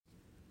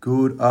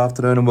Good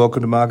afternoon and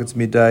welcome to Markets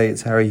Midday.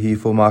 It's Harry here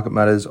for Market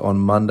Matters on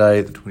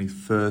Monday, the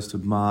 21st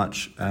of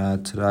March.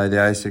 Today, the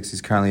ASX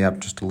is currently up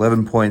just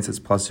 11 points. It's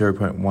plus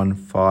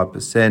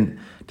 0.15%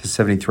 to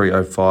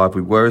 73.05.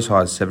 We were as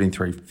high as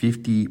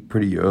 73.50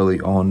 pretty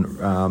early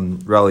on,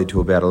 rallied to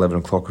about 11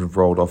 o'clock and have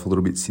rolled off a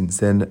little bit since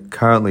then.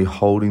 Currently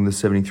holding the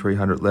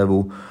 7,300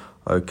 level.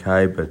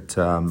 Okay, but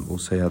we'll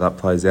see how that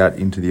plays out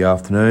into the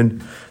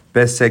afternoon.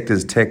 Best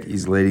sectors, tech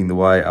is leading the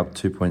way, up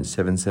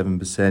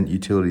 2.77%.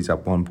 Utilities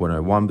up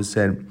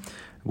 1.01%.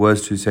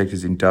 Worst two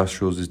sectors,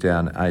 industrials is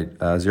down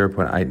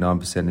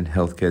 0.89% and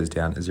healthcare is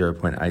down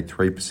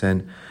 0.83%.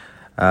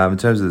 In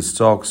terms of the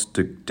stocks,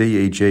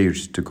 DEG,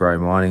 which is De Grey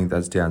Mining,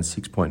 that's down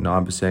 6.9%.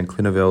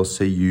 Clinuvel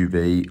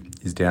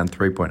CUV is down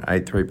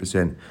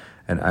 3.83%.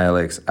 And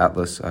ALX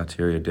Atlas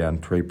Arteria down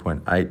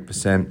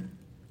 3.8%.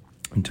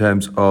 In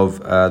terms of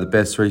the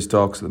best three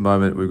stocks at the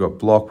moment, we've got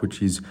Block,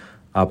 which is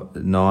up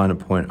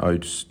 9.09%.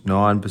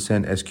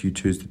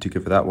 SQ2 is the ticker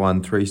for that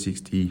one.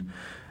 360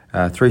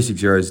 is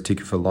the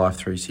ticker for Life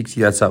 360.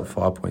 That's up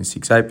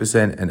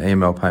 5.68%. And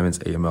EML Payments,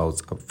 EML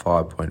is up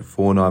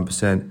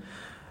 5.49%.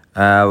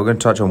 We're going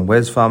to touch on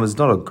Wesfarmers.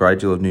 Not a great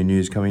deal of new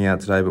news coming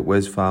out today, but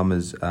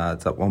Wesfarmers,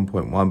 it's up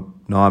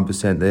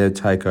 1.19%. Their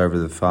takeover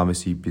of the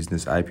pharmacy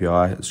business API,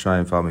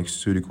 Australian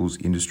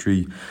Pharmaceuticals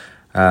Industry,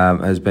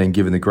 has been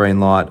given the green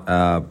light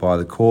by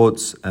the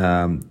courts.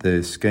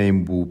 The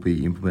scheme will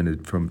be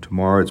implemented from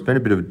tomorrow. It's been a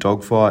bit of a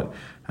dogfight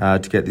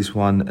to get this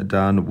one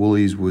done.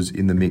 Woolies was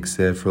in the mix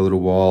there for a little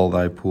while.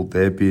 They pulled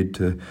their bid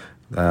to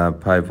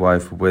pave way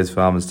for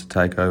Wesfarmers to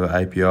take over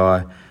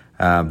API.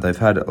 They've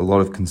had a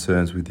lot of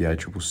concerns with the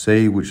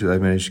ACCC, which they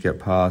managed to get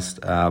past,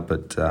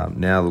 but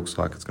now looks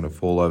like it's going to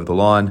fall over the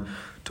line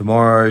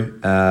tomorrow,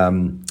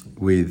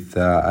 with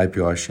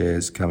API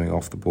shares coming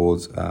off the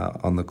boards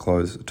on the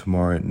close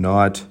tomorrow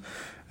night.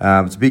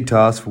 It's a big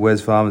task for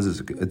Wesfarmers.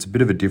 It's a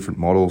bit of a different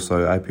model.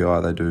 So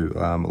API, they do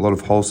a lot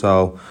of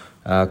wholesale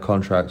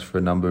contracts for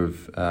a number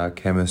of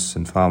chemists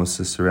and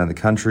pharmacists around the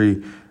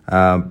country,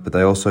 but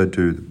they also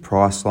do the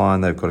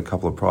Priceline. They've got a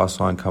couple of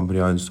Priceline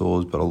company-owned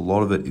stores, but a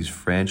lot of it is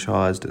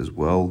franchised as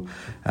well,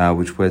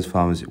 which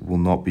Wesfarmers will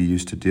not be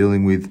used to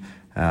dealing with.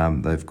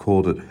 They've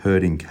called it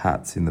herding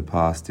cats in the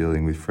past,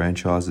 dealing with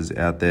franchises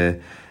out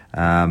there.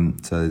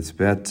 So it's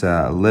about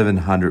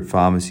 1,100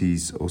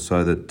 pharmacies or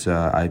so that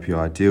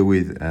API deal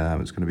with.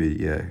 It's going to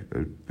be a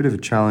bit of a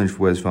challenge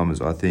for Wesfarmers,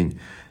 I think,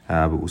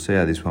 but we'll see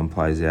how this one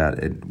plays out.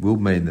 It will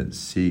mean that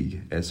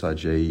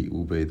SIG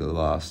will be the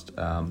last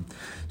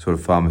sort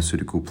of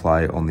pharmaceutical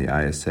play on the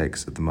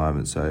ASX at the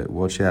moment. So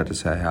watch out to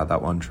see how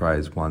that one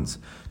trades once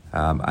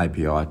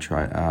API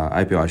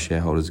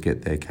shareholders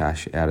get their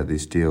cash out of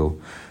this deal.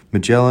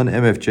 Magellan,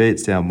 MFG,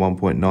 it's down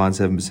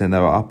 1.97%. They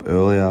were up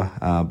earlier,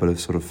 but have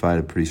sort of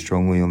faded pretty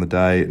strongly on the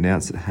day. It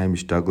announced that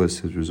Hamish Douglass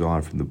has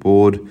resigned from the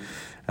board.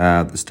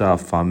 The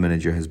staff fund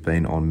manager has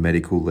been on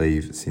medical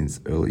leave since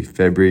early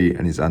February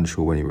and is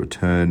unsure when he'll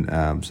return.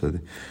 So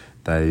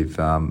they've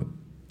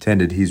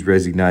tendered his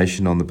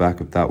resignation on the back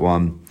of that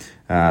one.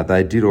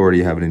 They did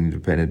already have an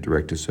independent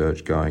director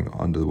search going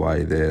under the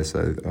way there,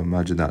 so I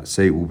imagine that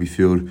seat will be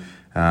filled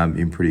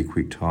in pretty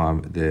quick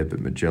time there,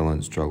 but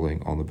Magellan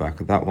struggling on the back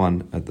of that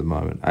one at the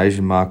moment.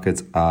 Asian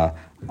markets are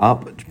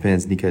up.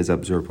 Japan's Nikkei is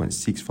up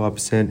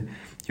 0.65%.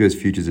 US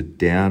futures are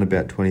down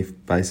about 20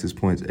 basis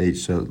points each,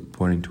 so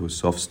pointing to a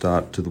soft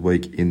start to the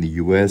week in the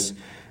US.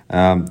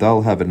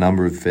 They'll have a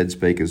number of Fed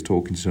speakers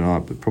talking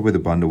tonight, but probably the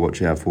one to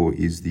watch out for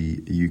is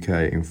the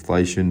UK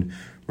inflation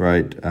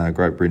rate.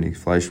 Great Britain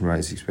inflation rate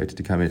is expected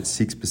to come in at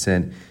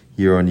 6%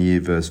 year on year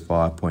versus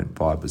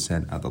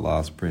 5.5% at the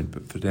last print.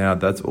 But for now,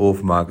 that's all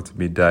for Markets at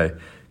Midday.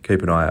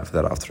 Keep an eye out for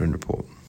that afternoon report.